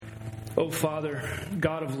Oh, Father,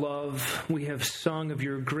 God of love, we have sung of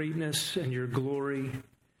your greatness and your glory.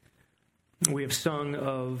 We have sung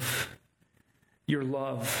of your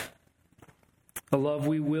love, a love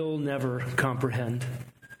we will never comprehend.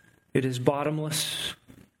 It is bottomless,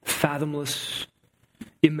 fathomless,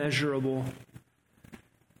 immeasurable.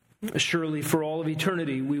 Surely for all of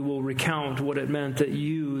eternity, we will recount what it meant that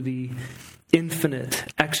you, the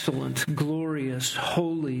infinite, excellent, glorious,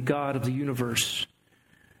 holy God of the universe,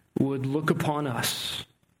 would look upon us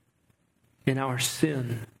in our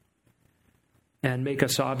sin and make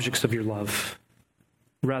us objects of your love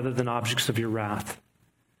rather than objects of your wrath.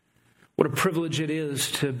 What a privilege it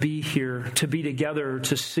is to be here, to be together,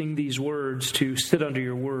 to sing these words, to sit under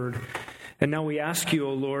your word. And now we ask you,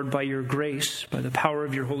 O Lord, by your grace, by the power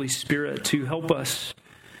of your Holy Spirit, to help us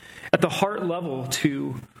at the heart level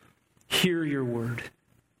to hear your word,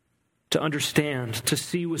 to understand, to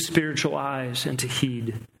see with spiritual eyes, and to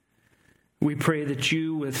heed. We pray that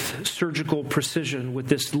you, with surgical precision, with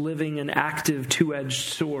this living and active two-edged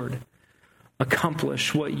sword,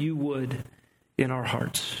 accomplish what you would in our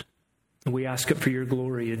hearts. And we ask it for your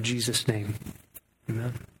glory in Jesus' name.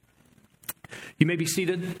 Amen. You may be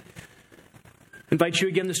seated. I invite you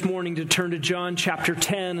again this morning to turn to John chapter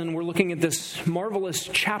 10, and we're looking at this marvelous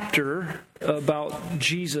chapter about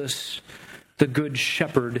Jesus, the Good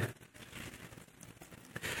Shepherd.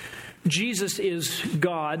 Jesus is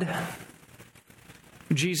God.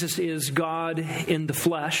 Jesus is God in the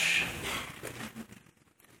flesh.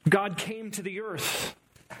 God came to the earth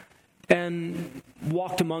and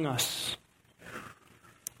walked among us,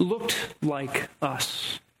 looked like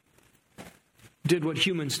us, did what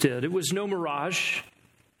humans did. It was no mirage.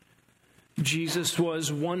 Jesus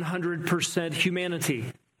was 100%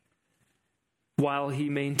 humanity while he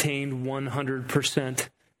maintained 100%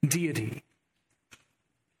 deity.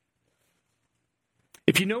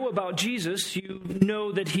 If you know about Jesus, you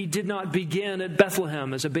know that he did not begin at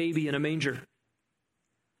Bethlehem as a baby in a manger.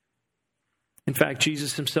 In fact,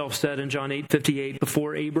 Jesus himself said in John 8:58,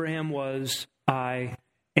 "Before Abraham was, I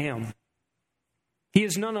am." He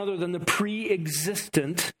is none other than the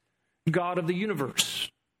pre-existent God of the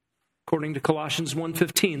universe. According to Colossians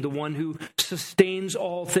 1:15, the one who sustains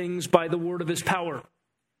all things by the word of his power.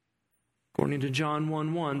 According to John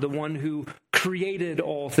 1:1, the one who created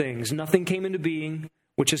all things. Nothing came into being,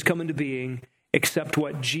 which has come into being, except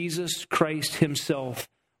what Jesus Christ himself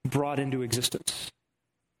brought into existence.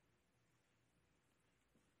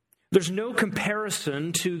 There's no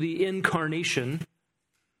comparison to the incarnation,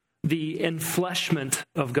 the enfleshment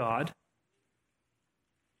of God.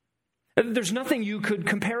 There's nothing you could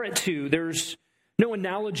compare it to. There's no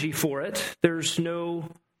analogy for it. There's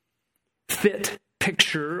no fit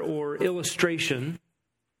picture or illustration.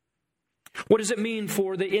 What does it mean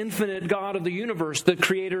for the infinite God of the universe, the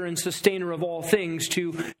creator and sustainer of all things,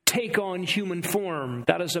 to take on human form?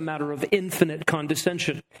 That is a matter of infinite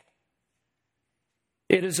condescension.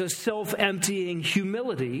 It is a self-emptying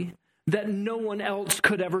humility that no one else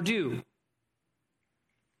could ever do.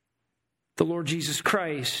 The Lord Jesus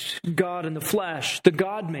Christ, God in the flesh, the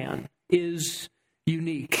God-man, is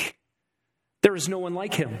unique. There is no one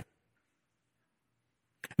like him.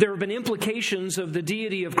 There have been implications of the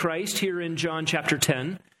deity of Christ here in John chapter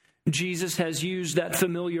 10. Jesus has used that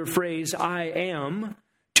familiar phrase, I am,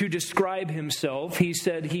 to describe himself. He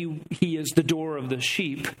said he is the door of the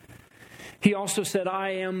sheep. He also said,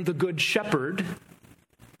 I am the good shepherd.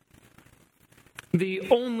 The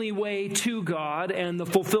only way to God and the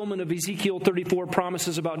fulfillment of Ezekiel 34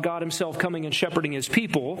 promises about God himself coming and shepherding his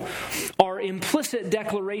people are implicit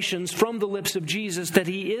declarations from the lips of Jesus that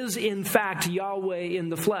he is in fact Yahweh in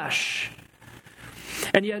the flesh.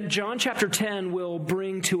 And yet John chapter 10 will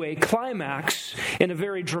bring to a climax in a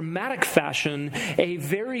very dramatic fashion a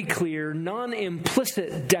very clear,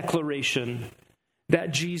 non-implicit declaration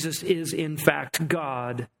that Jesus is in fact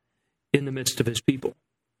God in the midst of his people.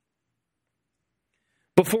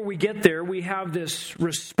 Before we get there, we have this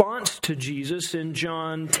response to Jesus in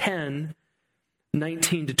John 10,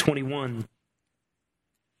 19 to 21.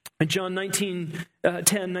 In John 10,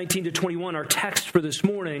 19 to 21, our text for this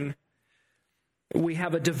morning, we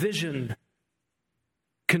have a division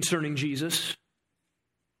concerning Jesus.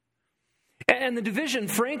 And the division,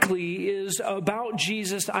 frankly, is about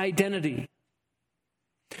Jesus' identity.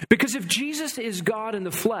 Because if Jesus is God in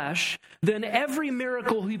the flesh, then every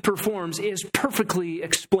miracle he performs is perfectly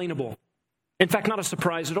explainable. In fact, not a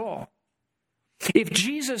surprise at all. If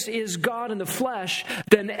Jesus is God in the flesh,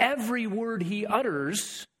 then every word he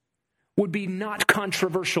utters would be not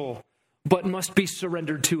controversial, but must be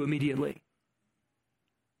surrendered to immediately.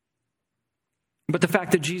 But the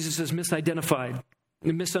fact that Jesus is misidentified,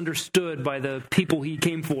 misunderstood by the people he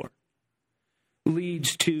came for,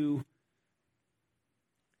 leads to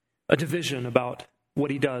a division about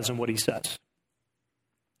what he does and what he says.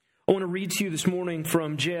 I want to read to you this morning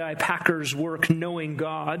from J.I. Packer's work, Knowing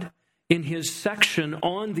God, in his section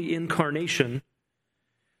on the incarnation.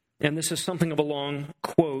 And this is something of a long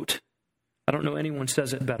quote. I don't know anyone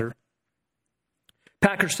says it better.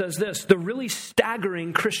 Packer says this: the really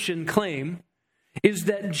staggering Christian claim is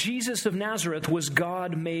that Jesus of Nazareth was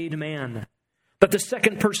God made man, that the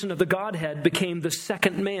second person of the Godhead became the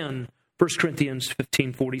second man, 1 Corinthians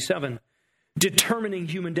 15:47, determining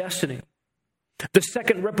human destiny, the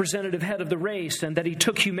second representative head of the race, and that he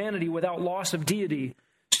took humanity without loss of deity,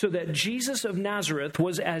 so that Jesus of Nazareth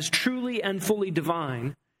was as truly and fully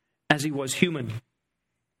divine as he was human.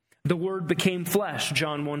 The Word became flesh,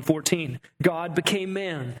 John 1:14. God became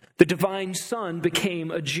man. The divine Son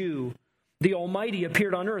became a Jew. The Almighty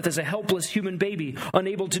appeared on earth as a helpless human baby,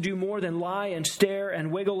 unable to do more than lie and stare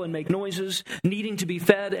and wiggle and make noises, needing to be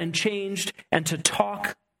fed and changed and to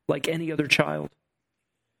talk like any other child.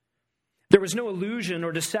 There was no illusion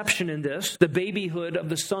or deception in this. The babyhood of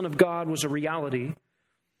the Son of God was a reality.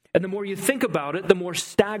 And the more you think about it, the more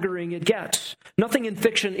staggering it gets. Nothing in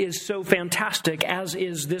fiction is so fantastic as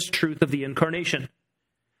is this truth of the incarnation.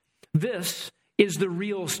 This is the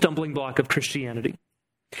real stumbling block of Christianity.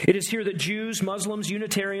 It is here that Jews, Muslims,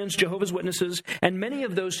 Unitarians, Jehovah's Witnesses, and many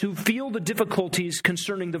of those who feel the difficulties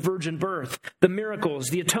concerning the virgin birth, the miracles,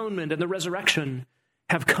 the atonement, and the resurrection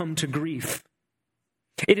have come to grief.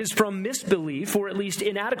 It is from misbelief, or at least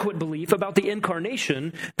inadequate belief, about the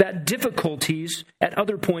incarnation that difficulties at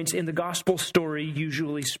other points in the gospel story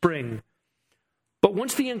usually spring. But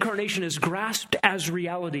once the incarnation is grasped as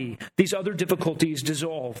reality, these other difficulties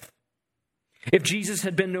dissolve. If Jesus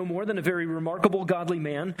had been no more than a very remarkable godly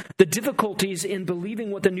man, the difficulties in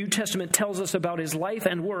believing what the New Testament tells us about his life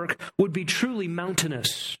and work would be truly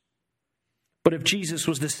mountainous. But if Jesus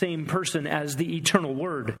was the same person as the eternal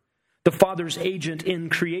Word, the Father's agent in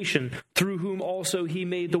creation, through whom also he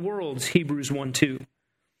made the worlds, Hebrews 1:2.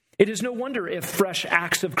 It is no wonder if fresh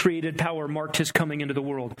acts of created power marked his coming into the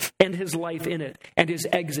world, and his life in it, and his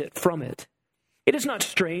exit from it. It is not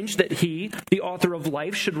strange that he, the author of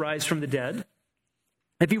life, should rise from the dead.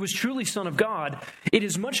 If he was truly Son of God, it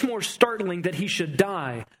is much more startling that he should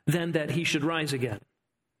die than that he should rise again.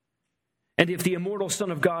 And if the immortal Son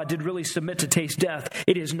of God did really submit to taste death,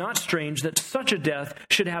 it is not strange that such a death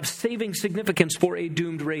should have saving significance for a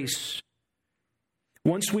doomed race.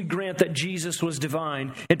 Once we grant that Jesus was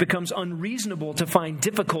divine, it becomes unreasonable to find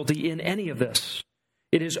difficulty in any of this.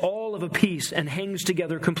 It is all of a piece and hangs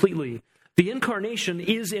together completely. The incarnation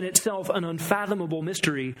is in itself an unfathomable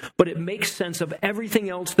mystery, but it makes sense of everything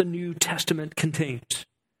else the New Testament contains.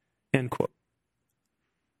 End quote.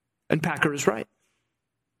 And Packer is right.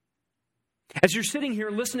 As you're sitting here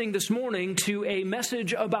listening this morning to a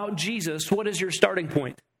message about Jesus, what is your starting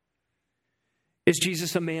point? Is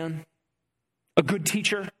Jesus a man? A good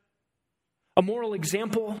teacher? A moral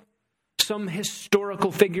example? Some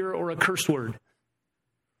historical figure or a curse word?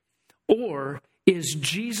 Or is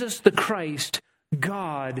Jesus the Christ,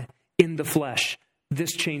 God in the flesh?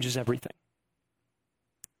 This changes everything.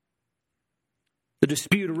 The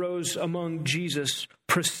dispute arose among Jesus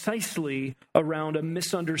precisely around a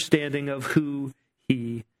misunderstanding of who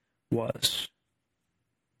he was.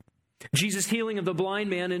 Jesus' healing of the blind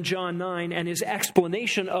man in John 9 and his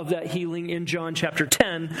explanation of that healing in John chapter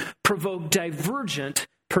 10 provoked divergent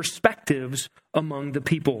perspectives among the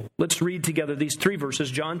people. Let's read together these three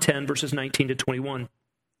verses, John 10, verses 19 to 21.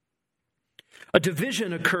 A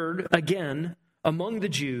division occurred again among the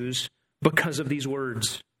Jews because of these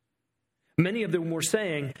words. Many of them were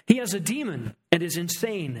saying, "He has a demon and is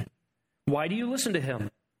insane. Why do you listen to him?"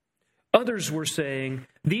 Others were saying,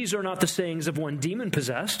 "These are not the sayings of one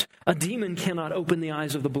demon-possessed. A demon cannot open the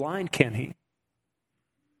eyes of the blind, can he?"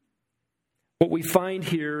 What we find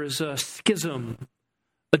here is a schism,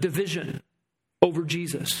 a division over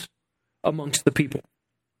Jesus amongst the people.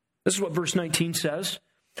 This is what verse 19 says.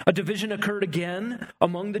 A division occurred again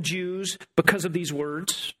among the Jews because of these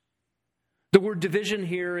words. The word division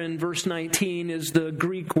here in verse 19 is the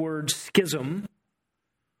Greek word schism.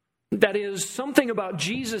 That is, something about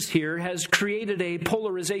Jesus here has created a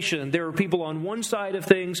polarization. There are people on one side of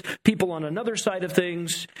things, people on another side of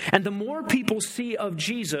things, and the more people see of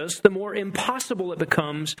Jesus, the more impossible it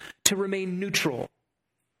becomes to remain neutral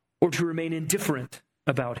or to remain indifferent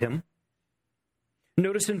about him.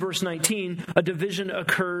 Notice in verse 19, a division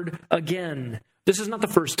occurred again. This is not the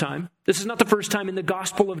first time. This is not the first time in the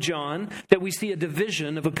Gospel of John that we see a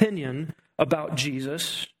division of opinion about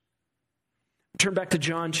Jesus. Turn back to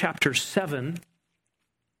John chapter 7.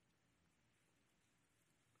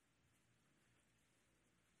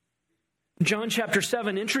 John chapter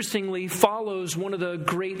 7, interestingly, follows one of the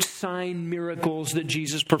great sign miracles that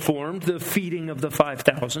Jesus performed, the feeding of the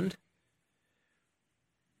 5,000.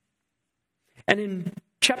 And in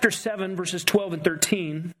chapter 7, verses 12 and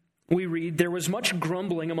 13, we read, "There was much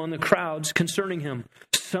grumbling among the crowds concerning him.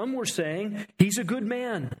 Some were saying, 'He's a good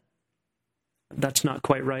man.'" That's not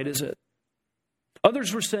quite right, is it?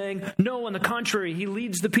 Others were saying, "No, on the contrary, he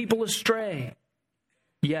leads the people astray."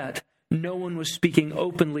 Yet, no one was speaking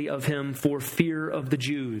openly of him for fear of the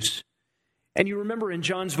Jews. And you remember in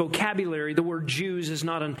John's vocabulary, the word Jews is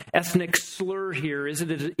not an ethnic slur here.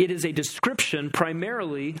 It is a description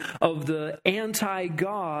primarily of the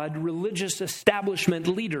anti-God religious establishment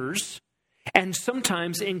leaders, and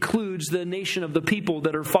sometimes includes the nation of the people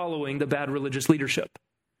that are following the bad religious leadership.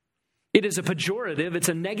 It is a pejorative, it's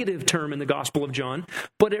a negative term in the Gospel of John,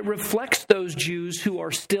 but it reflects those Jews who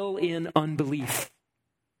are still in unbelief.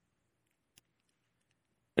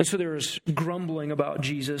 And so there is grumbling about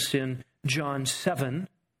Jesus in John 7.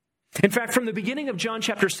 In fact, from the beginning of John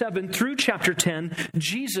chapter 7 through chapter 10,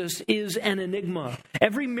 Jesus is an enigma.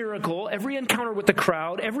 Every miracle, every encounter with the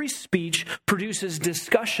crowd, every speech produces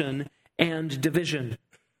discussion and division.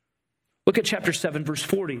 Look at chapter 7, verse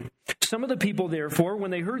 40. "Some of the people, therefore,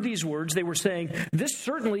 when they heard these words, they were saying, 'This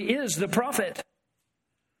certainly is the prophet.'"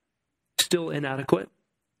 Still inadequate.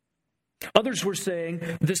 Others were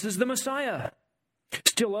saying, "This is the Messiah."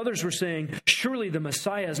 Still others were saying, "Surely the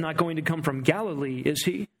Messiah is not going to come from Galilee, is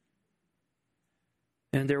he?"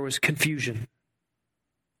 And there was confusion.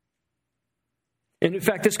 And in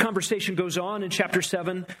fact, this conversation goes on in chapter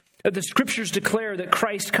 7. The scriptures declare that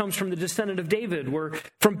Christ comes from the descendant of David,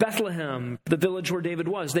 from Bethlehem, the village where David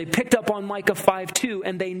was. They picked up on Micah 5:2,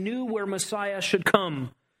 and they knew where Messiah should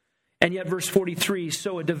come. And yet, verse 43,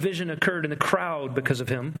 "So a division occurred in the crowd because of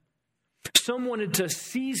him. Some wanted to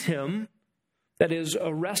seize him," that is,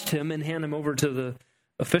 arrest him and hand him over to the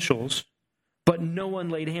officials, "but no one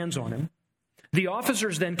laid hands on him. The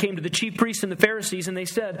officers then came to the chief priests and the Pharisees, and they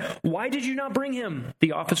said, 'Why did you not bring him?'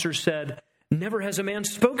 The officers said, 'Never has a man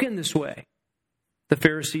spoken this way.' The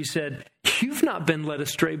Pharisees said, 'You've not been led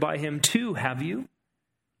astray by him too, have you?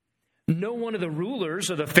 No one of the rulers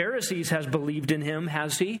of the Pharisees has believed in him,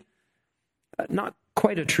 has he?' Not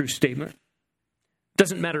quite a true statement.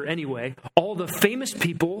 Doesn't matter anyway. All the famous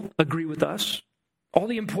people agree with us. All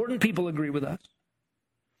the important people agree with us.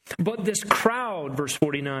 But this crowd," verse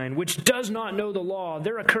 49, "which does not know the law,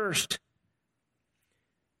 they're accursed."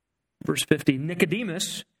 Verse 50,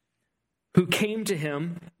 "Nicodemus, who came to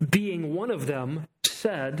him, being one of them,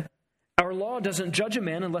 said, 'Our law doesn't judge a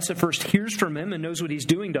man unless it first hears from him and knows what he's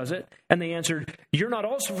doing, does it?' And they answered, 'You're not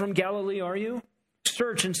also from Galilee, are you?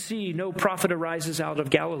 Search and see, no prophet arises out of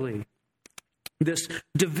Galilee.'" This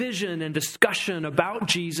division and discussion about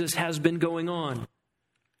Jesus has been going on.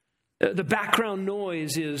 The background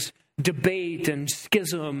noise is debate and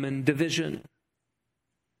schism and division.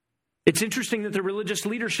 It's interesting that the religious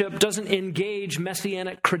leadership doesn't engage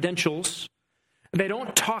messianic credentials. They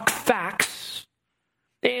don't talk facts.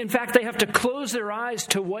 In fact, they have to close their eyes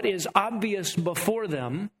to what is obvious before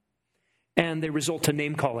them, and they result to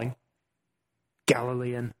name-calling.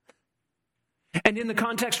 Galilean. And in the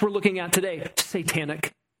context we're looking at today,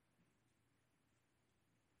 satanic.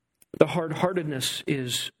 The hard-heartedness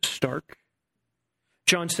is stark.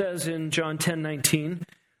 John says in John 10:19,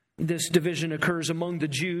 this division occurs among the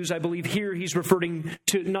Jews. I believe here he's referring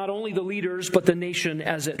to not only the leaders, but the nation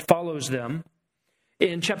as it follows them.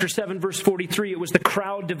 In chapter 7, verse 43, it was the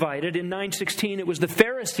crowd divided. In 9:16, it was the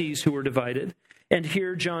Pharisees who were divided. And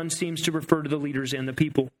here John seems to refer to the leaders and the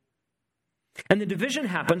people. And the division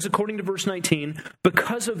happens, according to verse 19,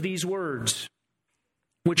 because of these words.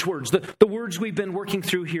 Which words? The words we've been working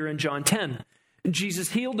through here in John 10.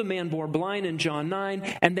 Jesus healed the man born blind in John 9,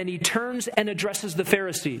 and then he turns and addresses the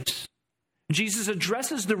Pharisees. Jesus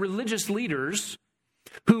addresses the religious leaders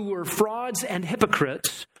who were frauds and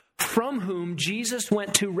hypocrites, from whom Jesus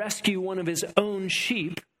went to rescue one of his own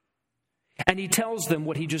sheep, and he tells them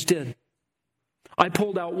what he just did. "I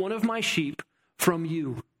pulled out one of my sheep from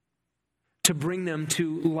you to bring them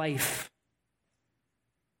to life."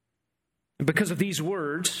 Because of these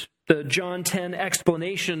words, the John 10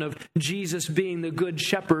 explanation of Jesus being the good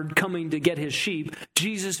shepherd coming to get his sheep,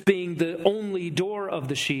 Jesus being the only door of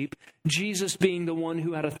the sheep, Jesus being the one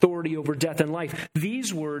who had authority over death and life,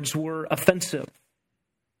 these words were offensive.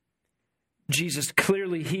 Jesus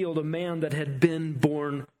clearly healed a man that had been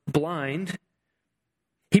born blind.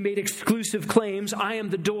 He made exclusive claims, "I am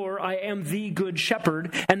the door, I am the good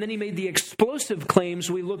shepherd." And then he made the explosive claims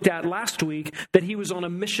we looked at last week, that he was on a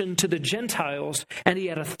mission to the Gentiles and he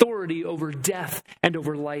had authority over death and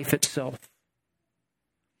over life itself.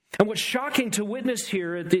 And what's shocking to witness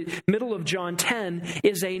here at the middle of John 10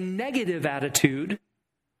 is a negative attitude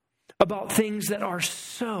about things that are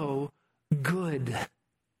so good.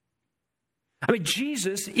 I mean,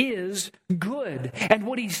 Jesus is good, and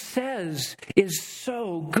what he says is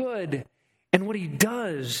so good, and what he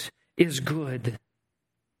does is good.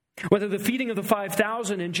 Whether the feeding of the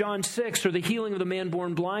 5,000 in John 6 or the healing of the man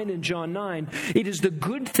born blind in John 9, it is the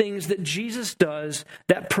good things that Jesus does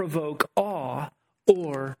that provoke awe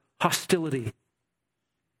or hostility.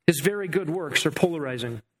 His very good works are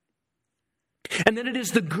polarizing. And then it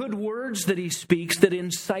is the good words that he speaks that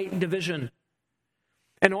incite division.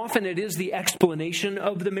 And often it is the explanation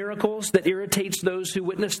of the miracles that irritates those who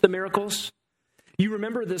witness the miracles. You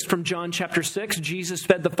remember this from John chapter 6. Jesus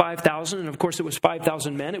fed the 5,000, and of course it was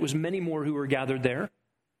 5,000 men. It was many more who were gathered there.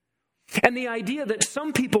 And the idea that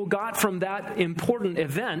some people got from that important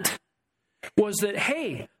event was that,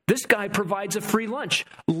 hey, this guy provides a free lunch.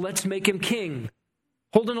 Let's make him king.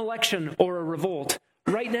 Hold an election or a revolt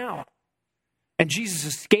right now. And Jesus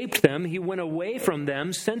escaped them. He went away from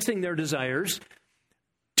them, sensing their desires,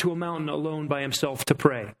 to a mountain alone by himself to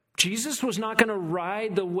pray. Jesus was not going to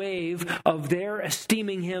ride the wave of their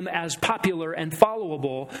esteeming him as popular and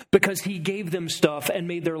followable because he gave them stuff and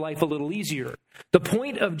made their life a little easier. The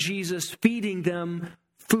point of Jesus feeding them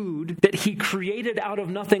food that he created out of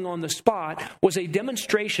nothing on the spot was a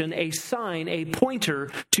demonstration, a sign, a pointer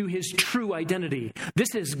to his true identity.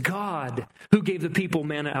 This is God who gave the people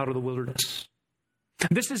manna out of the wilderness.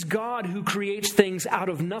 This is God who creates things out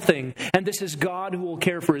of nothing, and this is God who will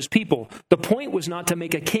care for his people. The point was not to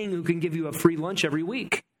make a king who can give you a free lunch every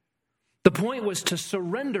week. The point was to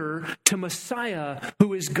surrender to Messiah,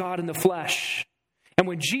 who is God in the flesh. And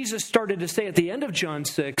when Jesus started to say at the end of John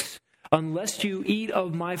 6, unless you eat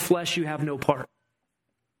of my flesh, you have no part,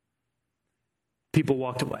 people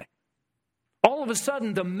walked away. All of a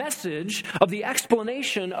sudden, the message of the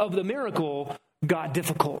explanation of the miracle got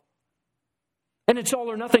difficult. And it's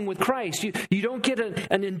all or nothing with Christ. You don't get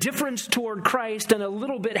an indifference toward Christ and a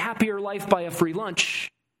little bit happier life by a free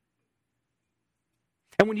lunch.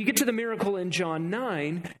 And when you get to the miracle in John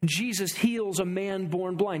 9, Jesus heals a man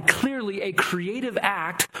born blind. Clearly a creative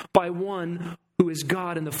act by one who is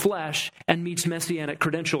God in the flesh and meets messianic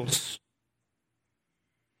credentials.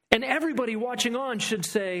 And everybody watching on should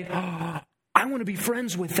say, oh, I want to be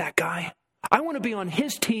friends with that guy. I want to be on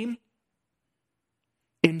his team.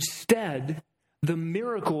 Instead, the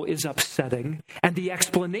miracle is upsetting, and the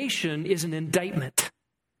explanation is an indictment.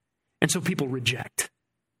 And so people reject.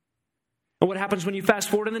 And what happens when you fast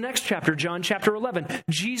forward in the next chapter, John chapter 11?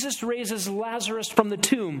 Jesus raises Lazarus from the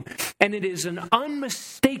tomb, and it is an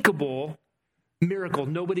unmistakable miracle.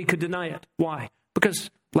 Nobody could deny it. Why? Because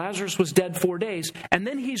Lazarus was dead 4 days, and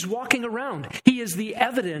then he's walking around. He is the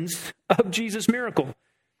evidence of Jesus' miracle.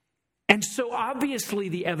 And so obviously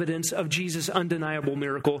the evidence of Jesus' undeniable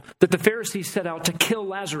miracle that the Pharisees set out to kill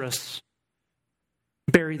Lazarus,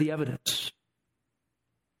 bury the evidence.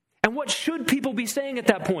 And what should people be saying at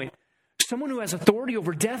that point? Someone who has authority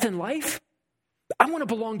over death and life? I want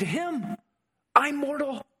to belong to him. I'm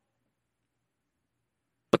mortal.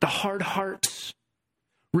 But the hard hearts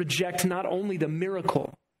reject not only the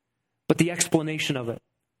miracle, but the explanation of it.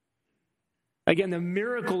 Again, the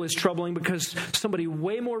miracle is troubling because somebody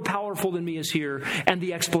way more powerful than me is here, and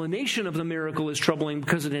the explanation of the miracle is troubling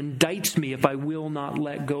because it indicts me if I will not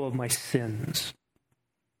let go of my sins.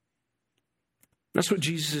 That's what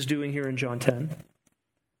Jesus is doing here in John 10.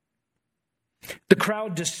 The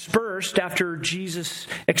crowd dispersed after Jesus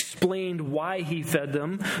explained why he fed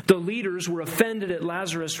them. The leaders were offended at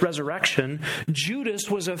Lazarus' resurrection. Judas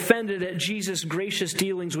was offended at Jesus' gracious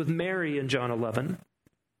dealings with Mary in John 11.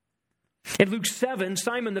 In Luke 7,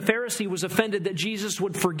 Simon the Pharisee was offended that Jesus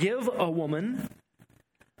would forgive a woman.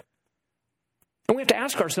 And we have to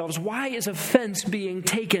ask ourselves, why is offense being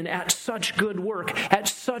taken at such good work, at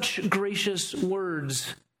such gracious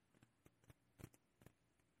words?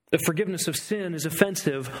 The forgiveness of sin is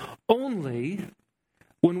offensive only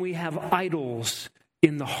when we have idols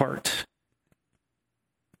in the heart.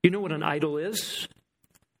 You know what an idol is?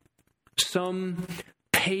 Some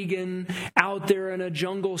pagan out there in a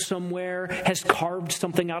jungle somewhere has carved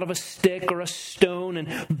something out of a stick or a stone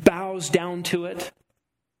and bows down to it.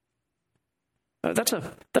 That's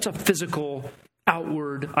a physical,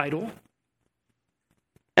 outward idol.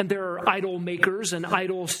 And there are idol makers and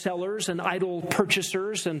idol sellers and idol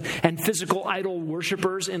purchasers and physical idol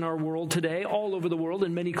worshipers in our world today, all over the world,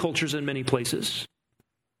 in many cultures and many places.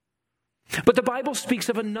 But the Bible speaks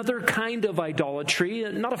of another kind of idolatry,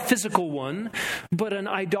 not a physical one, but an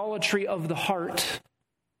idolatry of the heart.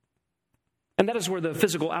 And that is where the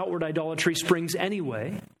physical outward idolatry springs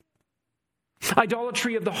anyway.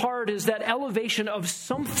 Idolatry of the heart is that elevation of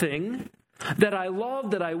something that I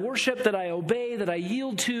love, that I worship, that I obey, that I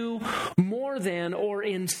yield to, more than or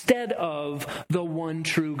instead of the one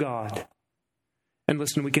true God. And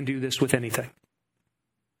listen, we can do this with anything.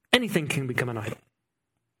 Anything can become an idol.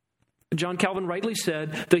 John Calvin rightly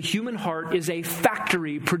said, the human heart is a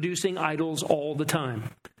factory producing idols all the time.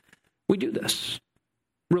 We do this.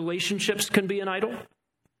 Relationships can be an idol.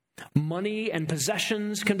 Money and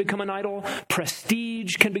possessions can become an idol.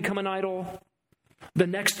 Prestige can become an idol. The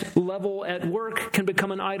next level at work can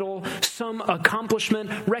become an idol. Some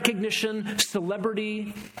accomplishment, recognition,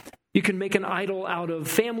 celebrity. You can make an idol out of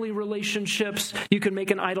family relationships. You can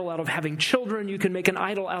make an idol out of having children. You can make an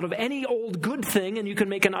idol out of any old good thing, and you can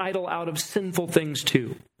make an idol out of sinful things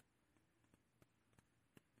too.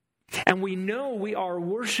 And we know we are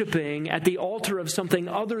worshiping at the altar of something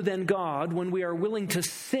other than God when we are willing to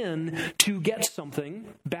sin to get something,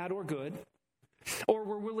 bad or good, or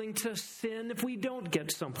we're willing to sin if we don't get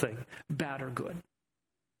something, bad or good.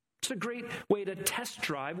 It's a great way to test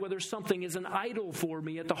drive whether something is an idol for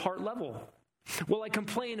me at the heart level. Will I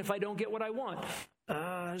complain if I don't get what I want?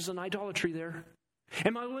 There's an idolatry there.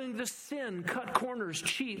 Am I willing to sin, cut corners,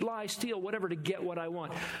 cheat, lie, steal, whatever to get what I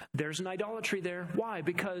want? There's an idolatry there. Why?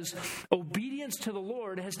 Because obedience to the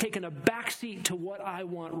Lord has taken a backseat to what I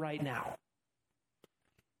want right now.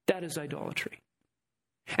 That is idolatry.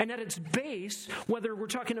 And at its base, whether we're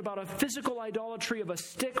talking about a physical idolatry of a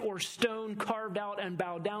stick or stone carved out and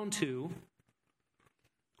bowed down to,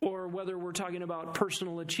 or whether we're talking about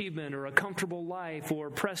personal achievement or a comfortable life or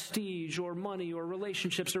prestige or money or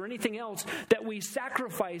relationships or anything else that we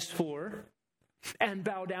sacrifice for and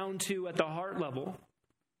bow down to at the heart level,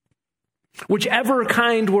 whichever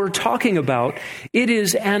kind we're talking about, it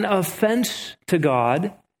is an offense to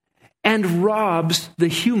God and robs the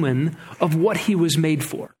human of what he was made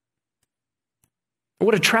for.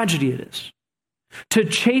 What a tragedy it is to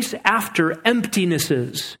chase after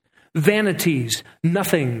emptinesses, vanities,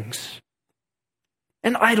 nothings.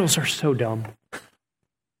 And idols are so dumb.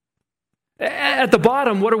 At the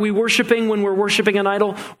bottom, what are we worshiping when we're worshiping an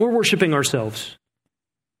idol? We're worshiping ourselves.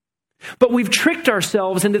 But we've tricked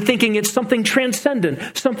ourselves into thinking it's something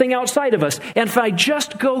transcendent, something outside of us. And if I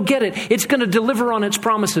just go get it, it's going to deliver on its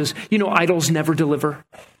promises. You know, idols never deliver.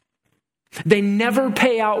 They never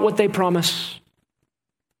pay out what they promise.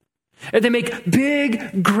 And they make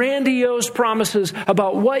big, grandiose promises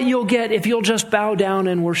about what you'll get if you'll just bow down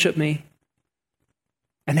and worship me.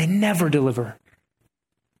 And they never deliver.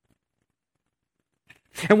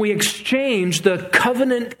 And we exchange the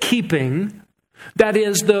covenant-keeping, that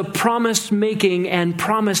is, the promise-making and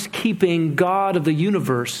promise-keeping God of the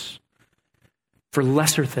universe, for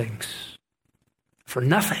lesser things, for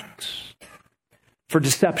nothings, for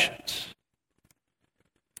deceptions.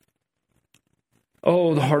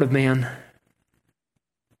 Oh, the heart of man.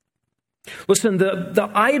 Listen,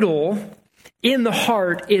 the idol in the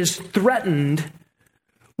heart is threatened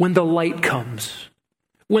when the light comes,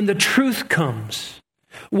 when the truth comes,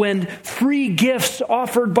 when free gifts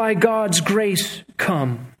offered by God's grace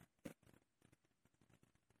come.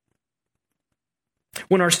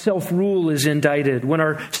 When our self-rule is indicted, when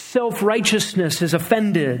our self-righteousness is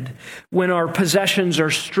offended, when our possessions are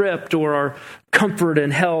stripped or our comfort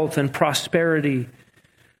and health and prosperity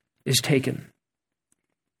is taken.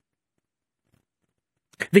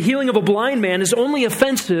 The healing of a blind man is only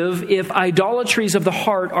offensive if idolatries of the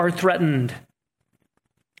heart are threatened.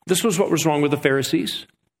 This was what was wrong with the Pharisees.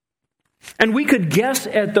 And we could guess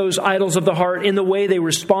at those idols of the heart in the way they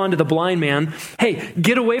respond to the blind man. Hey,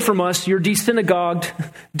 get away from us. You're desynagogued,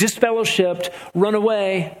 disfellowshipped, run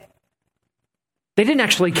away. They didn't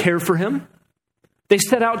actually care for him. They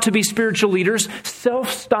set out to be spiritual leaders,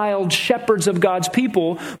 self-styled shepherds of God's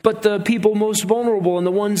people, but the people most vulnerable and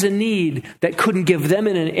the ones in need that couldn't give them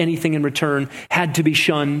anything in return had to be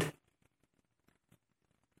shunned.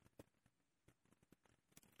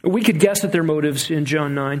 We could guess at their motives in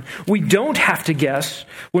John 9. We don't have to guess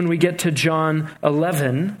when we get to John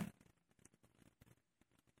 11.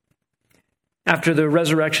 After the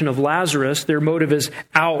resurrection of Lazarus, their motive is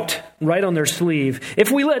out, right on their sleeve. If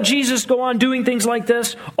we let Jesus go on doing things like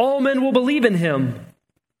this, all men will believe in him.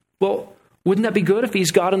 Well, wouldn't that be good if he's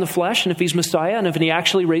God in the flesh and if he's Messiah and if he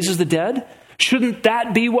actually raises the dead? Shouldn't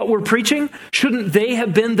that be what we're preaching? Shouldn't they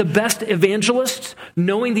have been the best evangelists,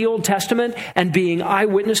 knowing the Old Testament and being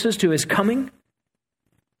eyewitnesses to his coming?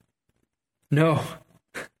 No.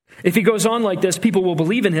 If he goes on like this, people will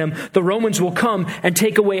believe in him. The Romans will come and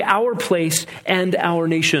take away our place and our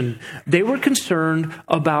nation. They were concerned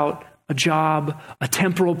about a job, a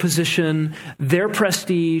temporal position, their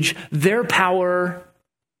prestige, their power.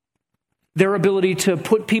 their ability to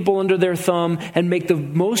put people under their thumb and make the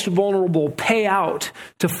most vulnerable pay out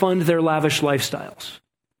to fund their lavish lifestyles.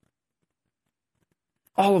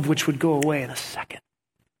 All of which would go away in a second.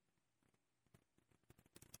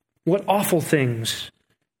 What awful things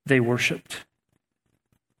they worshiped.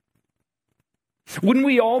 Wouldn't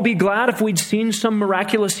we all be glad if we'd seen some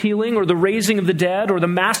miraculous healing or the raising of the dead or the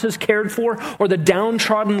masses cared for or the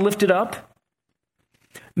downtrodden lifted up?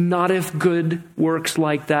 Not if good works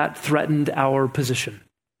like that threatened our position.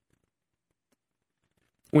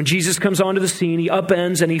 When Jesus comes onto the scene, he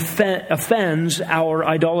upends and he offends our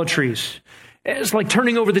idolatries. It's like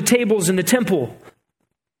turning over the tables in the temple,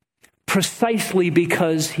 precisely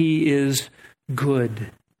because he is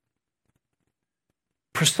good.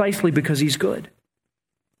 Precisely because he's good.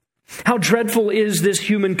 How dreadful is this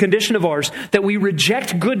human condition of ours, that we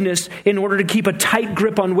reject goodness in order to keep a tight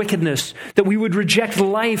grip on wickedness, that we would reject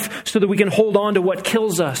life so that we can hold on to what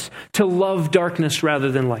kills us, to love darkness rather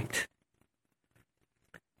than light.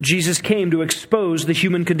 Jesus came to expose the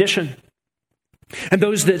human condition. And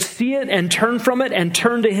those that see it and turn from it and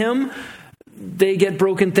turn to him, they get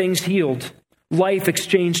broken things healed, life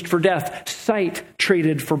exchanged for death, sight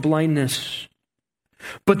traded for blindness.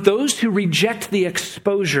 But those who reject the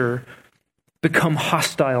exposure become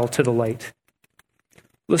hostile to the light.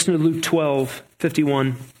 Listen to Luke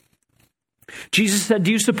 12:51. Jesus said,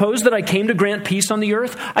 "Do you suppose that I came to grant peace on the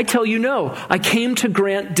earth? I tell you no, I came to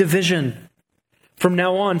grant division. From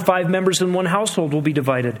now on, 5 members in one household will be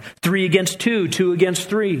divided. 3 against 2, 2 against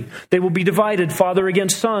 3. They will be divided, father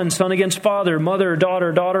against son, son against father, mother,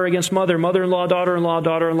 daughter, daughter against mother, mother-in-law, daughter-in-law,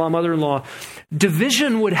 daughter-in-law, mother-in-law."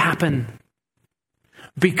 Division would happen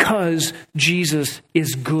because Jesus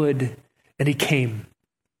is good and he came.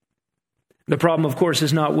 The problem, of course,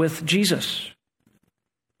 is not with Jesus.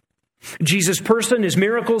 Jesus' person, his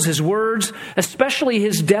miracles, his words, especially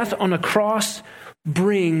his death on a cross,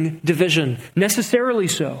 bring division, necessarily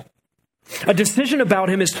so. A decision about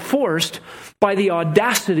him is forced by the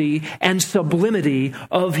audacity and sublimity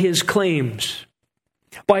of his claims.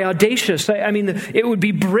 By audacious, I mean, it would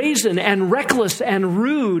be brazen and reckless and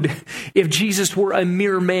rude if Jesus were a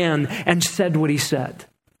mere man and said what he said.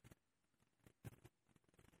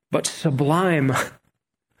 But sublime.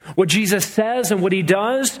 What Jesus says and what he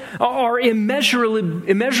does are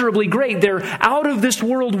immeasurably great. They're out of this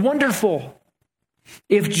world wonderful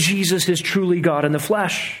if Jesus is truly God in the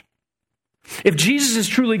flesh. If Jesus is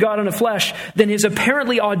truly God in the flesh, then his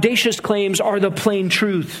apparently audacious claims are the plain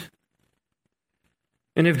truth.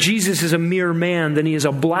 And if Jesus is a mere man, then he is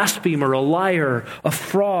a blasphemer, a liar, a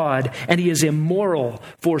fraud, and he is immoral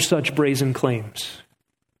for such brazen claims.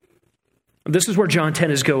 This is where John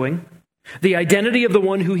 10 is going. The identity of the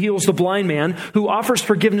one who heals the blind man, who offers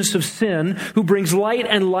forgiveness of sin, who brings light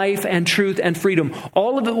and life and truth and freedom.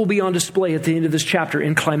 All of it will be on display at the end of this chapter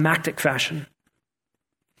in climactic fashion.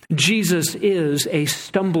 Jesus is a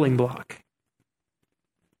stumbling block.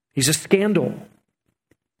 He's a scandal.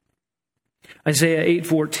 Isaiah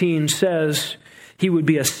 8:14 says he would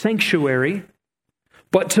be a sanctuary,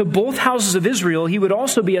 but to both houses of Israel he would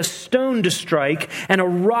also be a stone to strike and a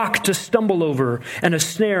rock to stumble over and a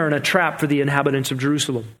snare and a trap for the inhabitants of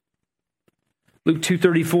Jerusalem. Luke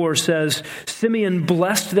 2:34 says, Simeon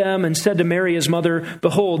blessed them and said to Mary his mother,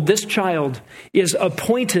 "Behold, this child is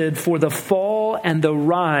appointed for the fall and the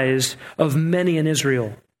rise of many in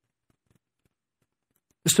Israel."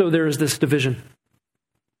 So there is this division.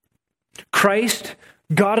 Christ,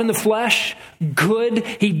 God in the flesh, good.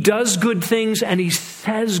 He does good things and he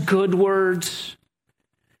says good words.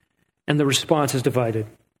 And the response is divided.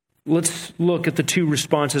 Let's look at the 2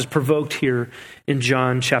 responses provoked here in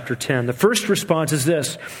John chapter 10. The first response is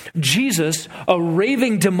this: Jesus, a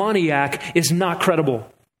raving demoniac, is not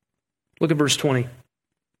credible. Look at verse 20.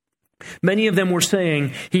 Many of them were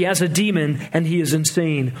saying, "He has a demon and he is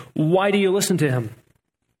insane. Why do you listen to him?"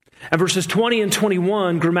 And verses 20 and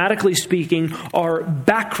 21, grammatically speaking, are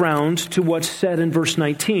background to what's said in verse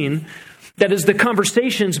 19. That is, the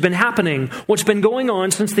conversation's been happening. What's been going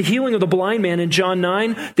on since the healing of the blind man in John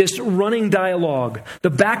 9, this running dialogue,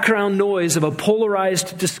 the background noise of a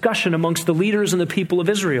polarized discussion amongst the leaders and the people of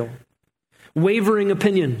Israel. Wavering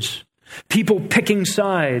opinions, people picking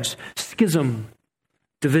sides, schism,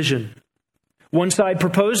 division. One side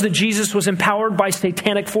proposed that Jesus was empowered by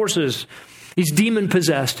satanic forces. He's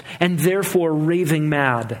demon-possessed and therefore raving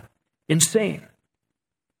mad, insane.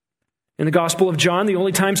 In the Gospel of John, the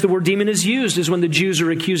only times the word demon is used is when the Jews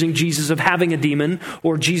are accusing Jesus of having a demon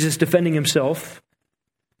or Jesus defending himself.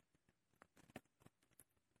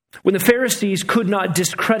 When the Pharisees could not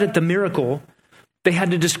discredit the miracle, they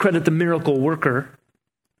had to discredit the miracle worker.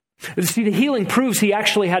 See, the healing proves he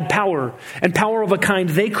actually had power, and power of a kind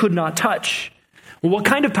they could not touch. Well, what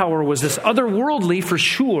kind of power was this? Otherworldly, for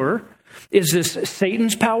sure. Is this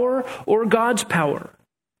Satan's power or God's power?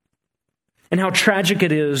 And how tragic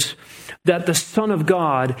it is that the Son of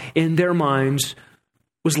God, in their minds,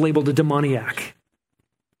 was labeled a demoniac.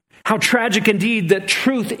 How tragic indeed that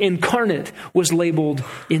truth incarnate was labeled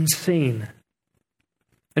insane.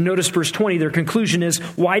 And notice verse 20, their conclusion is,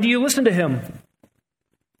 why do you listen to him?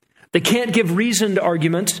 They can't give reasoned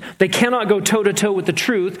arguments. They cannot go toe-to-toe with the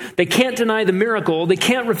truth. They can't deny the miracle. They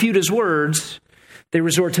can't refute his words. They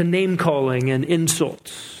resort to name-calling and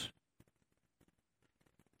insults.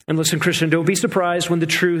 And listen, Christian, don't be surprised when the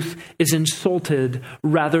truth is insulted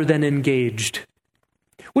rather than engaged.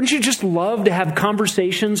 Wouldn't you just love to have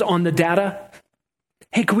conversations on the data?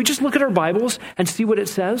 Hey, can we just look at our Bibles and see what it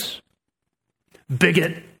says?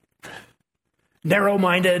 Bigot,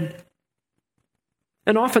 narrow-minded.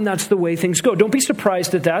 And often that's the way things go. Don't be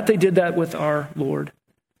surprised at that. They did that with our Lord.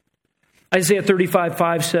 Isaiah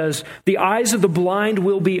 35:5 says, the eyes of the blind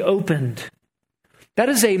will be opened. That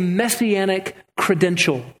is a messianic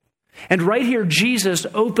credential. And right here, Jesus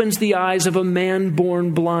opens the eyes of a man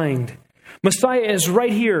born blind. Messiah is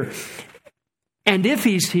right here. And if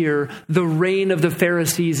he's here, the reign of the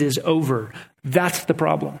Pharisees is over. That's the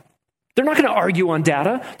problem. They're not going to argue on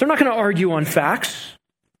data. They're not going to argue on facts.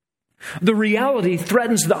 The reality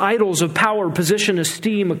threatens the idols of power, position,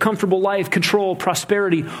 esteem, a comfortable life, control,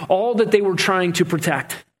 prosperity, all that they were trying to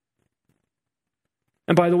protect.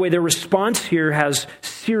 And by the way, their response here has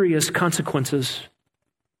serious consequences.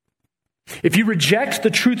 If you reject the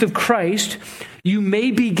truth of Christ, you may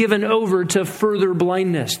be given over to further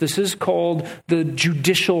blindness. This is called the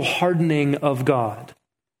judicial hardening of God.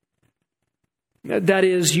 That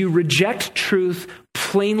is, you reject truth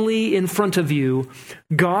plainly in front of you,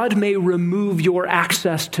 God may remove your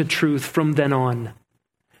access to truth from then on.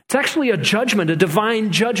 It's actually a judgment, a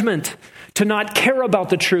divine judgment, to not care about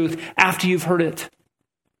the truth after you've heard it,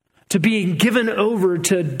 to being given over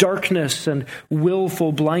to darkness and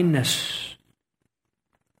willful blindness.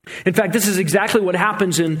 In fact, this is exactly what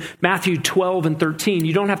happens in Matthew 12 and 13.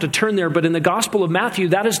 You don't have to turn there, but in the Gospel of Matthew,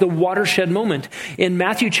 that is the watershed moment. In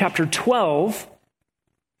Matthew chapter 12,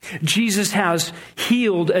 Jesus has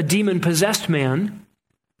healed a demon-possessed man,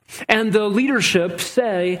 and the leadership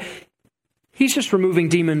say, he's just removing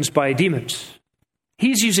demons by demons.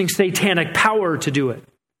 He's using satanic power to do it.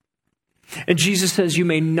 And Jesus says, you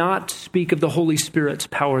may not speak of the Holy Spirit's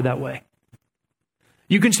power that way.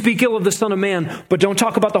 You can speak ill of the Son of Man, but don't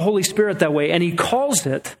talk about the Holy Spirit that way. And he calls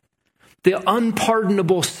it the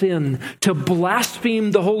unpardonable sin to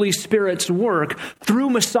blaspheme the Holy Spirit's work through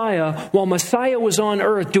Messiah while Messiah was on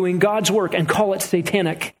earth doing God's work, and call it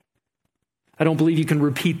satanic. I don't believe you can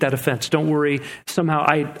repeat that offense. Don't worry. Somehow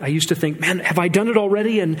I used to think, man, have I done it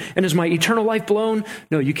already? And is my eternal life blown?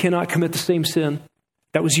 No, you cannot commit the same sin.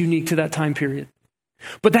 That was unique to that time period.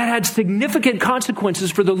 But that had significant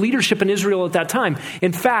consequences for the leadership in Israel at that time.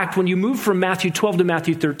 In fact, when you move from Matthew 12 to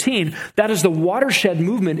Matthew 13, that is the watershed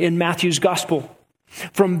movement in Matthew's gospel.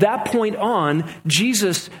 From that point on,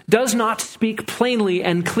 Jesus does not speak plainly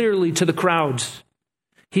and clearly to the crowds.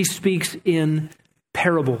 He speaks in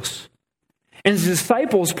parables. And his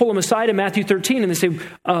disciples pull him aside in Matthew 13 and they say,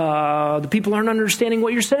 the people aren't understanding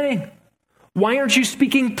what you're saying. Why aren't you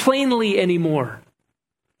speaking plainly anymore?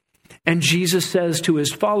 And Jesus says to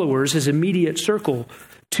his followers, his immediate circle,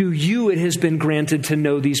 to you it has been granted to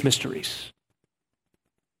know these mysteries.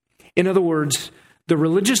 In other words, the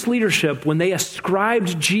religious leadership, when they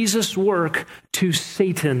ascribed Jesus' work to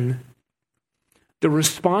Satan, the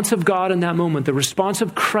response of God in that moment, the response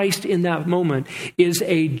of Christ in that moment, is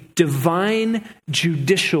a divine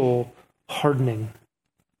judicial hardening.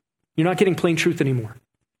 You're not getting plain truth anymore.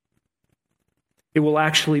 It will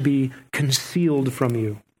actually be concealed from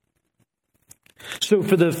you. So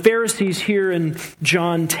for the Pharisees here in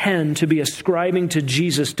John 10 to be ascribing to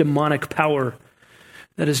Jesus demonic power,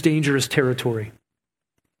 that is dangerous territory.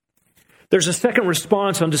 There's a second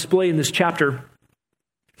response on display in this chapter.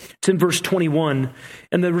 It's in verse 21.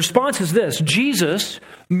 And the response is this: Jesus,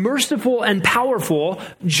 merciful and powerful,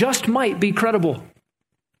 just might be credible.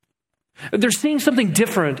 They're seeing something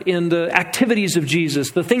different in the activities of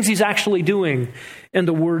Jesus, the things he's actually doing, and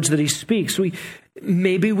the words that he speaks.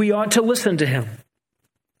 Maybe we ought to listen to him.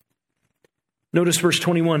 Notice verse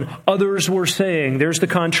 21. Others were saying, there's the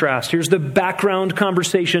contrast. Here's the background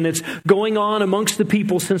conversation. It's going on amongst the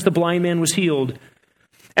people since the blind man was healed.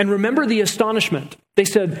 And remember the astonishment. They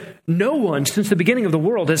said, no one since the beginning of the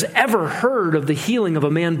world has ever heard of the healing of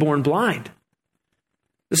a man born blind.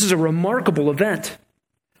 This is a remarkable event.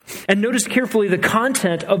 And notice carefully the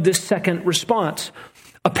content of this second response.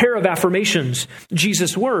 A pair of affirmations,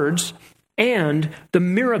 Jesus' words and the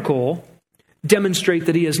miracle, demonstrate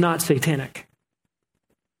that he is not satanic.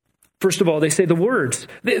 First of all, they say the words.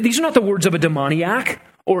 These are not the words of a demoniac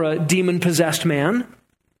or a demon-possessed man.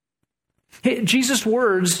 Jesus'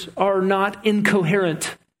 words are not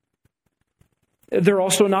incoherent. They're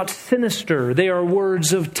also not sinister. They are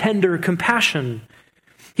words of tender compassion.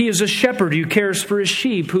 He is a shepherd who cares for his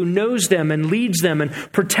sheep, who knows them and leads them and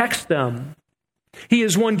protects them. He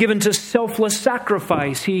is one given to selfless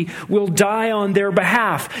sacrifice. He will die on their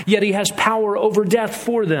behalf, yet he has power over death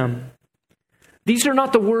for them. These are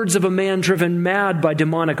not the words of a man driven mad by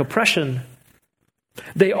demonic oppression.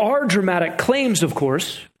 They are dramatic claims, of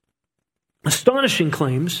course, astonishing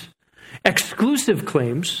claims, exclusive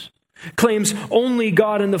claims, claims only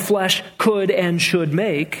God in the flesh could and should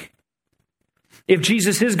make. If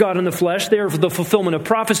Jesus is God in the flesh, they are for the fulfillment of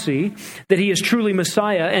prophecy, that he is truly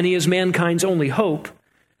Messiah and he is mankind's only hope.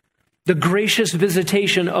 The gracious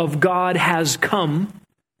visitation of God has come.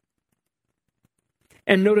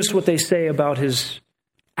 And notice what they say about his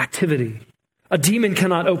activity. A demon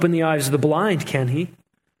cannot open the eyes of the blind, can he?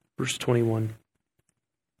 Verse 21.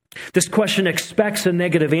 This question expects a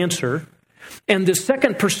negative answer. And the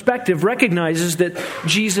second perspective recognizes that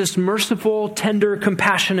Jesus' merciful, tender,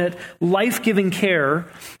 compassionate, life-giving care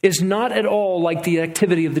is not at all like the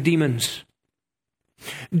activity of the demons.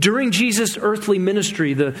 During Jesus' earthly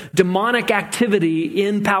ministry, the demonic activity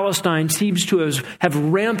in Palestine seems to have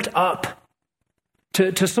ramped up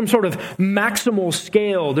to some sort of maximal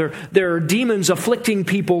scale. There are demons afflicting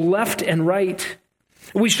people left and right.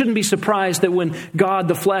 We shouldn't be surprised that when God,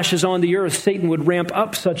 the flesh, is on the earth, Satan would ramp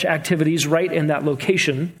up such activities right in that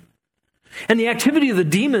location. And the activity of the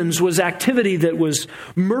demons was activity that was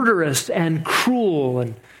murderous and cruel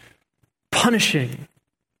and punishing.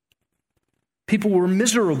 People were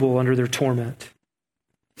miserable under their torment.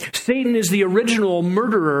 Satan is the original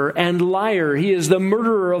murderer and liar. He is the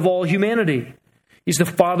murderer of all humanity. He's the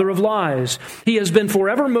father of lies. He has been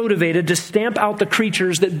forever motivated to stamp out the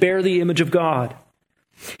creatures that bear the image of God.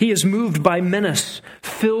 He is moved by menace,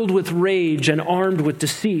 filled with rage and armed with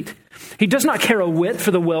deceit. He does not care a whit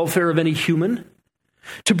for the welfare of any human.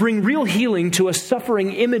 To bring real healing to a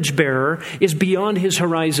suffering image bearer is beyond his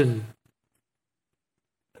horizon.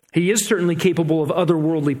 He is certainly capable of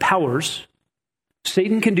otherworldly powers.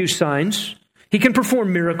 Satan can do signs. He can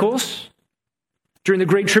perform miracles. During the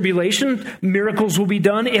Great Tribulation, miracles will be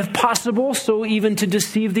done, if possible, so even to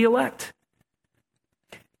deceive the elect.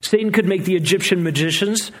 Satan could make the Egyptian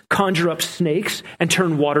magicians conjure up snakes and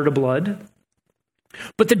turn water to blood.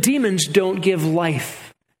 But the demons don't give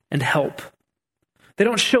life and help. They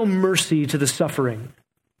don't show mercy to the suffering.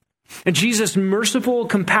 And Jesus' merciful,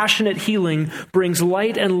 compassionate healing brings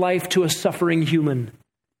light and life to a suffering human.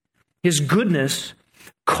 His goodness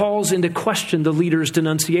calls into question the leader's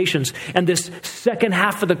denunciations. And this second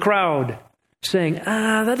half of the crowd saying,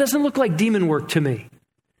 that doesn't look like demon work to me.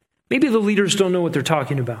 Maybe the leaders don't know what they're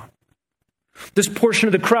talking about. This portion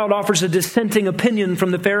of the crowd offers a dissenting opinion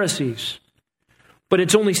from the Pharisees, but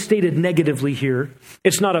it's only stated negatively here.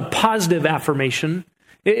 It's not a positive affirmation.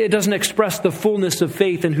 It doesn't express the fullness of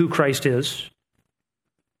faith in who Christ is.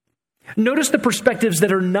 Notice the perspectives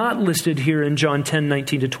that are not listed here in John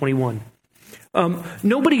 10:19-21.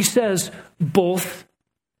 Nobody says both.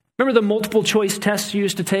 Remember the multiple choice tests you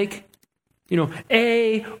used to take?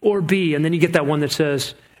 A or B, and then you get that one that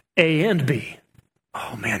says A and B.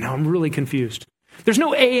 Oh man, now I'm really confused. There's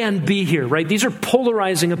no A and B here, right? These are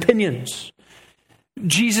polarizing opinions.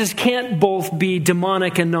 Jesus can't both be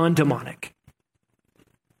demonic and non-demonic.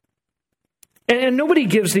 And nobody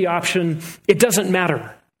gives the option, it doesn't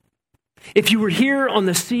matter. If you were here on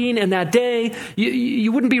the scene in that day,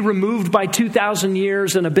 you wouldn't be removed by 2,000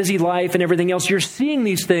 years and a busy life and everything else. You're seeing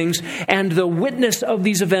these things, and the witness of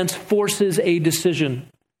these events forces a decision.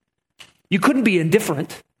 You couldn't be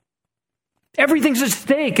indifferent. Everything's at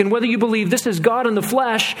stake, and whether you believe this is God in the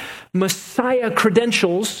flesh, Messiah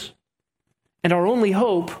credentials, and our only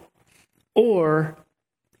hope, or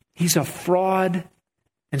he's a fraud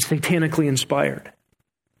and satanically inspired.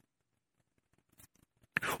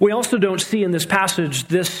 We also don't see in this passage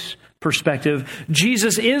this perspective.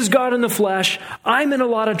 Jesus is God in the flesh. I'm in a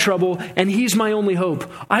lot of trouble, and he's my only hope.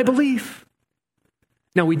 I believe.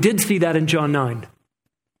 Now, we did see that in John 9.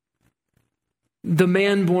 The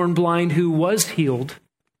man born blind who was healed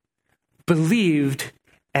believed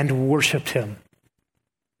and worshiped him.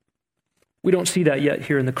 We don't see that yet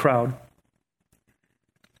here in the crowd.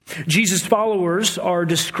 Jesus' followers are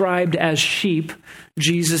described as sheep.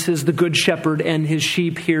 Jesus is the good shepherd, and his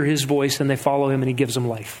sheep hear his voice, and they follow him, and he gives them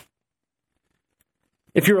life.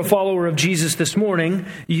 If you're a follower of Jesus this morning,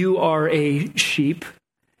 you are a sheep.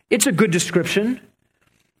 It's a good description.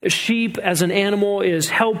 A sheep as an animal is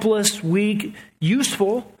helpless, weak,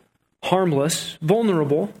 useful, harmless,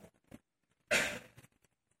 vulnerable.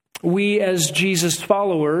 We as Jesus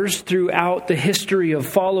followers throughout the history of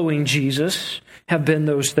following Jesus have been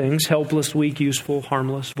those things: helpless, weak, useful,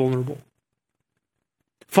 harmless, vulnerable.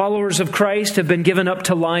 Followers of Christ have been given up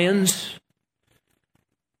to lions,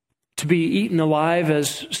 to be eaten alive as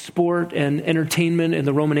sport and entertainment in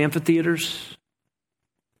the Roman amphitheaters.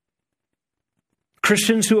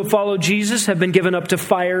 Christians who have followed Jesus have been given up to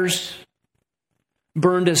fires,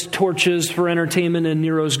 burned as torches for entertainment in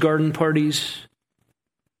Nero's garden parties,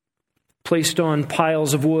 placed on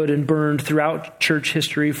piles of wood and burned throughout church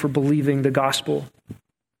history for believing the gospel.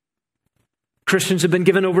 Christians have been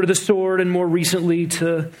given over to the sword, and more recently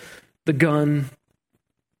to the gun.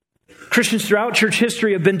 Christians throughout church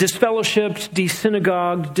history have been disfellowshipped,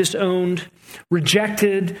 desynagogued, disowned,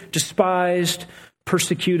 rejected, despised,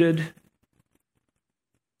 persecuted.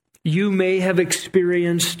 You may have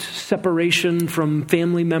experienced separation from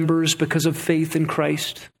family members because of faith in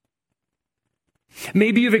Christ.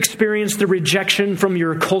 Maybe you've experienced the rejection from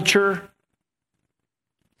your culture.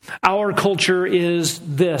 Our culture is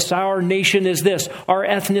this. Our nation is this. Our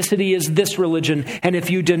ethnicity is this religion. And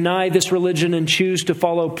if you deny this religion and choose to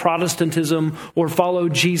follow Protestantism or follow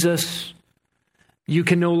Jesus, you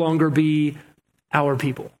can no longer be our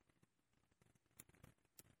people.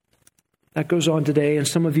 That goes on today, and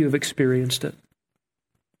some of you have experienced it.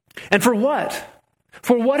 And for what?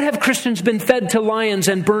 For what have Christians been fed to lions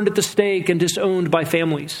and burned at the stake and disowned by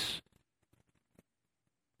families?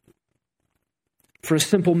 For a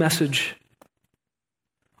simple message: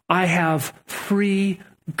 I have free,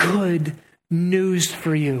 good news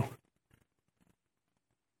for you.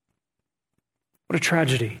 What a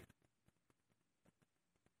tragedy.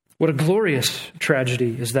 What a glorious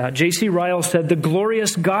tragedy is that. J.C. Ryle said, "The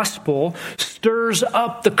glorious gospel stirs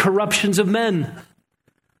up the corruptions of men."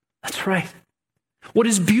 That's right. What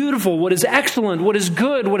is beautiful, what is excellent, what is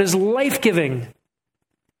good, what is life-giving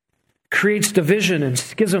creates division and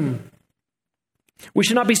schism. We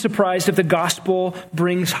should not be surprised if the gospel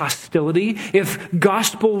brings hostility, if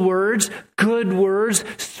gospel words, good words,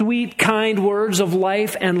 sweet, kind words of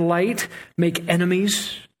life and light make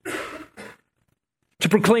enemies. To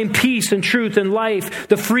proclaim peace and truth and life,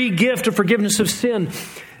 the free gift of forgiveness of sin.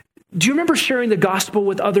 Do you remember sharing the gospel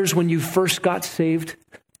with others when you first got saved?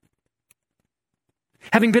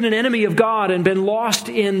 Having been an enemy of God and been lost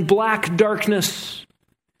in black darkness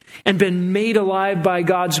and been made alive by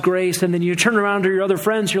God's grace, and then you turn around to your other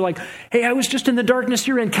friends, you're like, "Hey, I was just in the darkness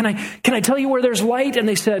you're in. Can I tell you where there's light?" And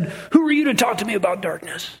they said, "Who are you to talk to me about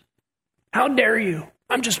darkness? How dare you?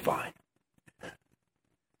 I'm just fine."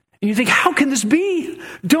 And you think, how can this be?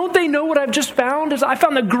 Don't they know what I've just found? I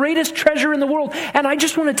found the greatest treasure in the world, and I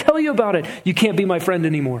just want to tell you about it. You can't be my friend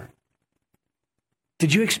anymore.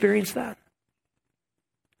 Did you experience that?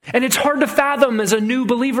 And it's hard to fathom as a new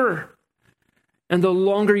believer. And the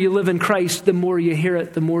longer you live in Christ, the more you hear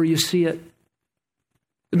it, the more you see it.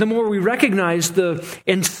 And the more we recognize the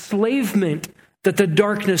enslavement that the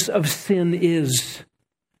darkness of sin is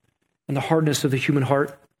and the hardness of the human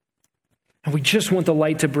heart. And we just want the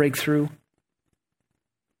light to break through.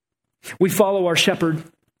 We follow our shepherd.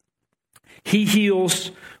 He heals.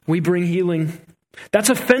 We bring healing. That's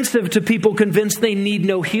offensive to people convinced they need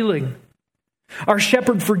no healing. Our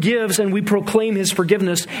shepherd forgives, and we proclaim his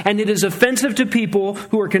forgiveness. And it is offensive to people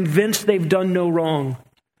who are convinced they've done no wrong.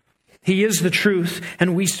 He is the truth,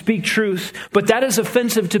 and we speak truth. But that is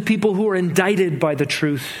offensive to people who are indicted by the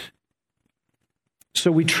truth. So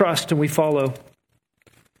we trust and we follow.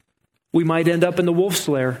 We might end up in the wolf's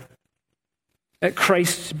lair at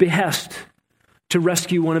Christ's behest to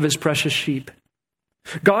rescue one of his precious sheep.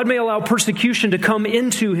 God may allow persecution to come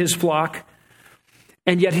into his flock,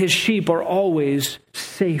 and yet his sheep are always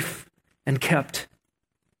safe and kept.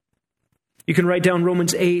 You can write down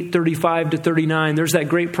Romans 8:35-39. There's that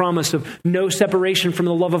great promise of no separation from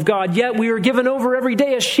the love of God. Yet we are given over every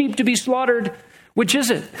day as sheep to be slaughtered. Which is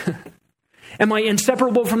it? Am I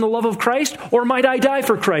inseparable from the love of Christ, or might I die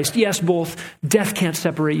for Christ? Yes, both. Death can't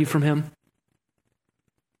separate you from him.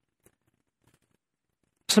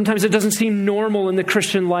 Sometimes it doesn't seem normal in the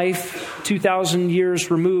Christian life, 2,000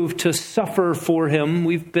 years removed, to suffer for him.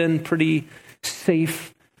 We've been pretty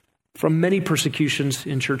safe from many persecutions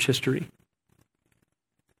in church history.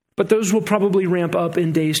 But those will probably ramp up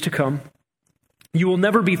in days to come. You will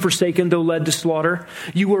never be forsaken, though led to slaughter.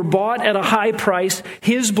 You were bought at a high price.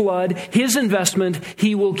 His blood, his investment,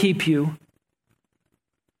 he will keep you.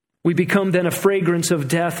 We become then a fragrance of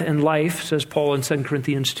death and life, says Paul in 2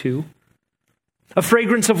 Corinthians 2. A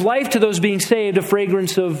fragrance of life to those being saved, a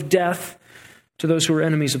fragrance of death to those who are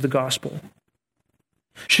enemies of the gospel.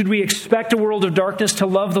 Should we expect a world of darkness to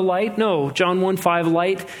love the light? No. John 1:5,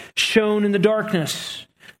 light shone in the darkness.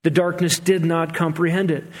 The darkness did not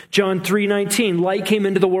comprehend it. John 3:19, light came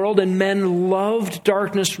into the world and men loved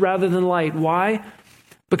darkness rather than light. Why?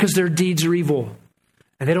 Because their deeds are evil.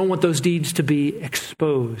 And they don't want those deeds to be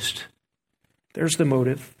exposed. There's the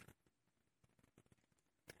motive.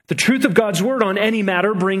 The truth of God's word on any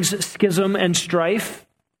matter brings schism and strife.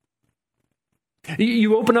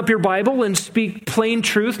 You open up your Bible and speak plain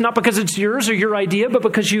truth, not because it's yours or your idea, but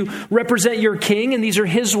because you represent your king, and these are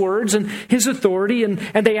his words and his authority, and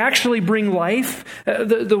they actually bring life.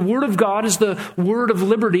 The word of God is the word of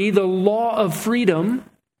liberty, the law of freedom,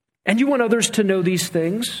 and you want others to know these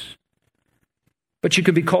things. But you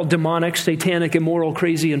could be called demonic, satanic, immoral,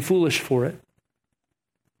 crazy, and foolish for it.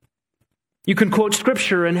 You can quote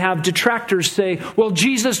scripture and have detractors say, well,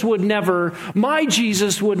 Jesus would never, my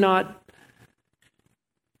Jesus would not.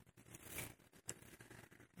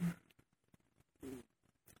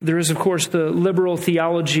 There is, of course, the liberal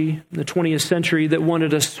theology in the 20th century that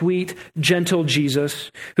wanted a sweet, gentle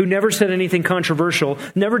Jesus who never said anything controversial,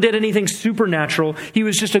 never did anything supernatural. He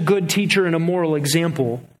was just a good teacher and a moral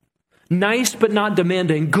example. Nice but not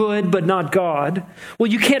demanding, good but not God.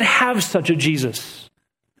 Well, you can't have such a Jesus.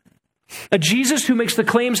 A Jesus who makes the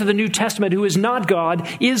claims of the New Testament, who is not God,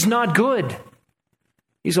 is not good.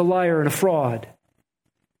 He's a liar and a fraud.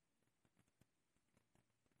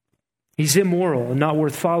 He's immoral and not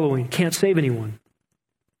worth following. Can't save anyone.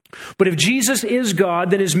 But if Jesus is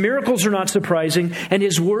God, then his miracles are not surprising, and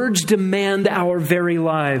his words demand our very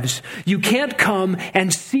lives. You can't come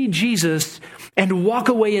and see Jesus and walk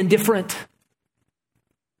away indifferent.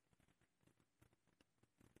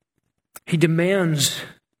 He demands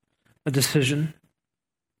a decision.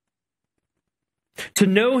 To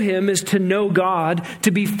know him is to know God.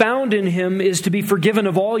 To be found in him is to be forgiven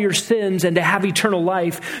of all your sins and to have eternal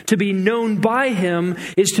life. To be known by him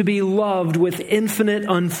is to be loved with infinite,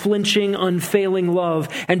 unflinching, unfailing love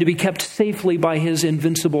and to be kept safely by his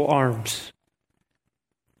invincible arms.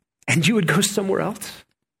 And you would go somewhere else?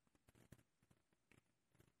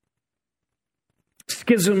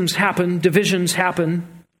 Schisms happen, divisions happen.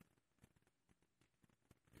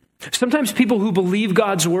 Sometimes people who believe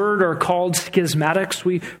God's word are called schismatics.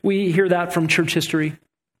 We hear that from church history.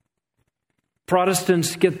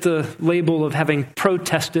 Protestants get the label of having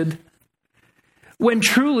protested, when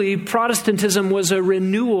truly Protestantism was a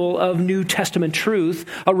renewal of New Testament truth,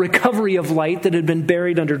 a recovery of light that had been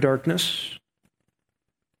buried under darkness.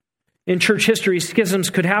 In church history,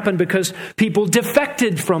 schisms could happen because people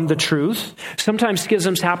defected from the truth. Sometimes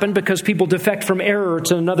schisms happen because people defect from error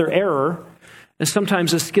to another error. And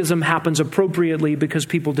sometimes a schism happens appropriately because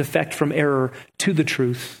people defect from error to the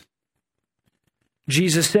truth.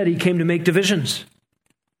 Jesus said he came to make divisions.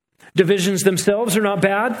 Divisions themselves are not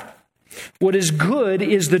bad. What is good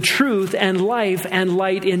is the truth and life and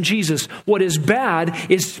light in Jesus. What is bad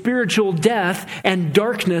is spiritual death and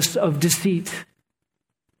darkness of deceit.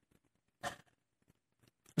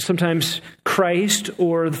 Sometimes Christ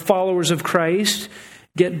or the followers of Christ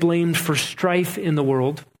get blamed for strife in the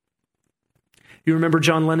world. You remember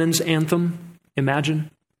John Lennon's anthem,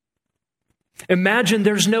 Imagine? Imagine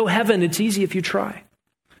there's no heaven. It's easy if you try.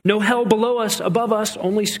 No hell below us, above us,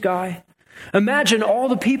 only sky. Imagine all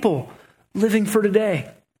the people living for today.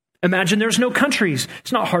 Imagine there's no countries.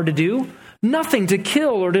 It's not hard to do. Nothing to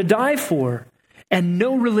kill or to die for. And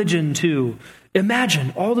no religion too.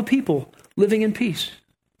 Imagine all the people living in peace.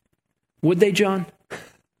 Would they, John?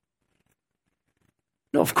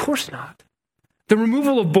 No, of course not. The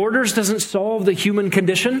removal of borders doesn't solve the human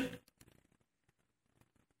condition.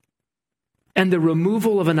 And the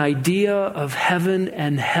removal of an idea of heaven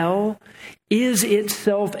and hell is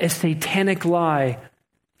itself a satanic lie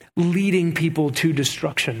leading people to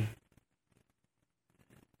destruction.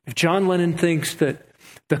 If John Lennon thinks that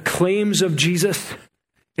the claims of Jesus,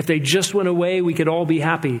 if they just went away, we could all be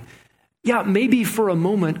happy. Yeah, maybe for a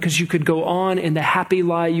moment, because you could go on in the happy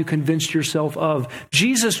lie you convinced yourself of.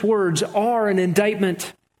 Jesus' words are an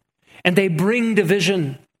indictment, and they bring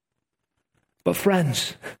division. But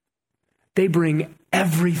friends, they bring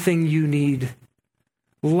everything you need.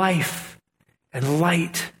 Life and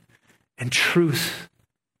light and truth.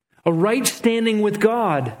 A right standing with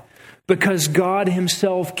God, because God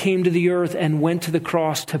himself came to the earth and went to the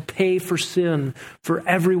cross to pay for sin for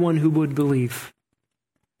everyone who would believe.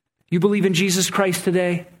 You believe in Jesus Christ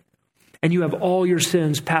today, and you have all your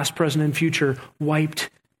sins, past, present, and future, wiped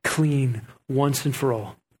clean once and for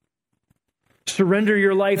all. Surrender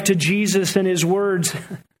your life to Jesus and his words,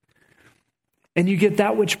 and you get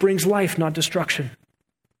that which brings life, not destruction.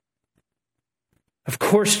 Of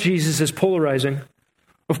course, Jesus is polarizing.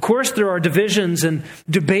 Of course, there are divisions and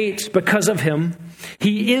debates because of him.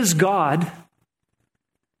 He is God.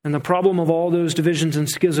 And the problem of all those divisions and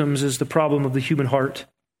schisms is the problem of the human heart.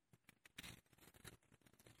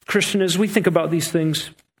 Christian, as we think about these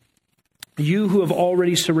things, you who have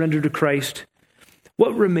already surrendered to Christ,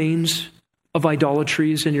 what remains of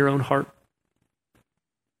idolatries in your own heart?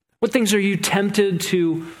 What things are you tempted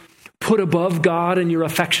to put above God in your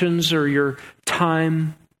affections or your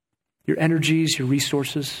time, your energies, your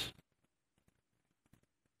resources?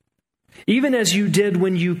 Even as you did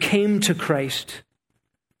when you came to Christ,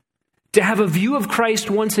 to have a view of Christ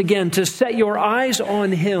once again, to set your eyes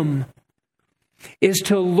on him, is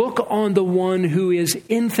to look on the one who is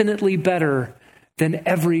infinitely better than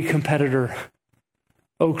every competitor.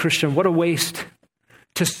 Oh, Christian, what a waste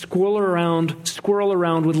to squirrel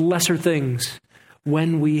around with lesser things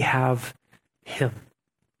when we have him.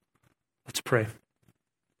 Let's pray.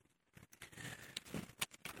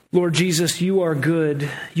 Lord Jesus, you are good.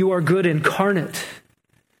 You are good incarnate,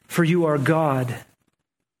 for you are God.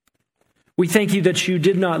 We thank you that you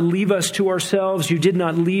did not leave us to ourselves. You did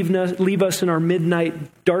not leave us in our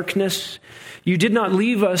midnight darkness. You did not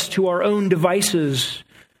leave us to our own devices,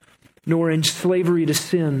 nor in slavery to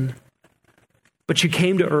sin. But you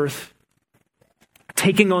came to earth,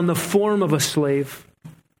 taking on the form of a slave,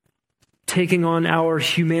 taking on our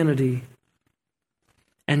humanity,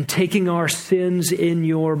 and taking our sins in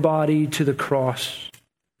your body to the cross,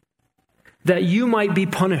 that you might be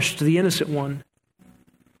punished, the innocent one,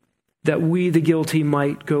 that we, the guilty,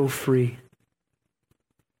 might go free.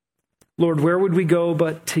 Lord, where would we go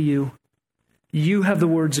but to you? You have the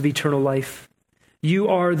words of eternal life. You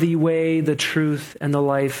are the way, the truth, and the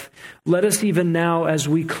life. Let us even now, as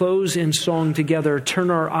we close in song together, turn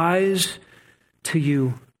our eyes to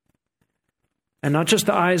you. And not just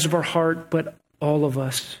the eyes of our heart, but all of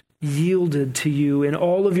us, yielded to you in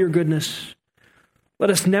all of your goodness. Let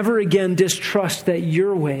us never again distrust that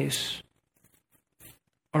your ways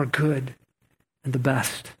are good and the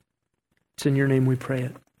best. It's in your name we pray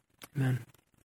it. Amen.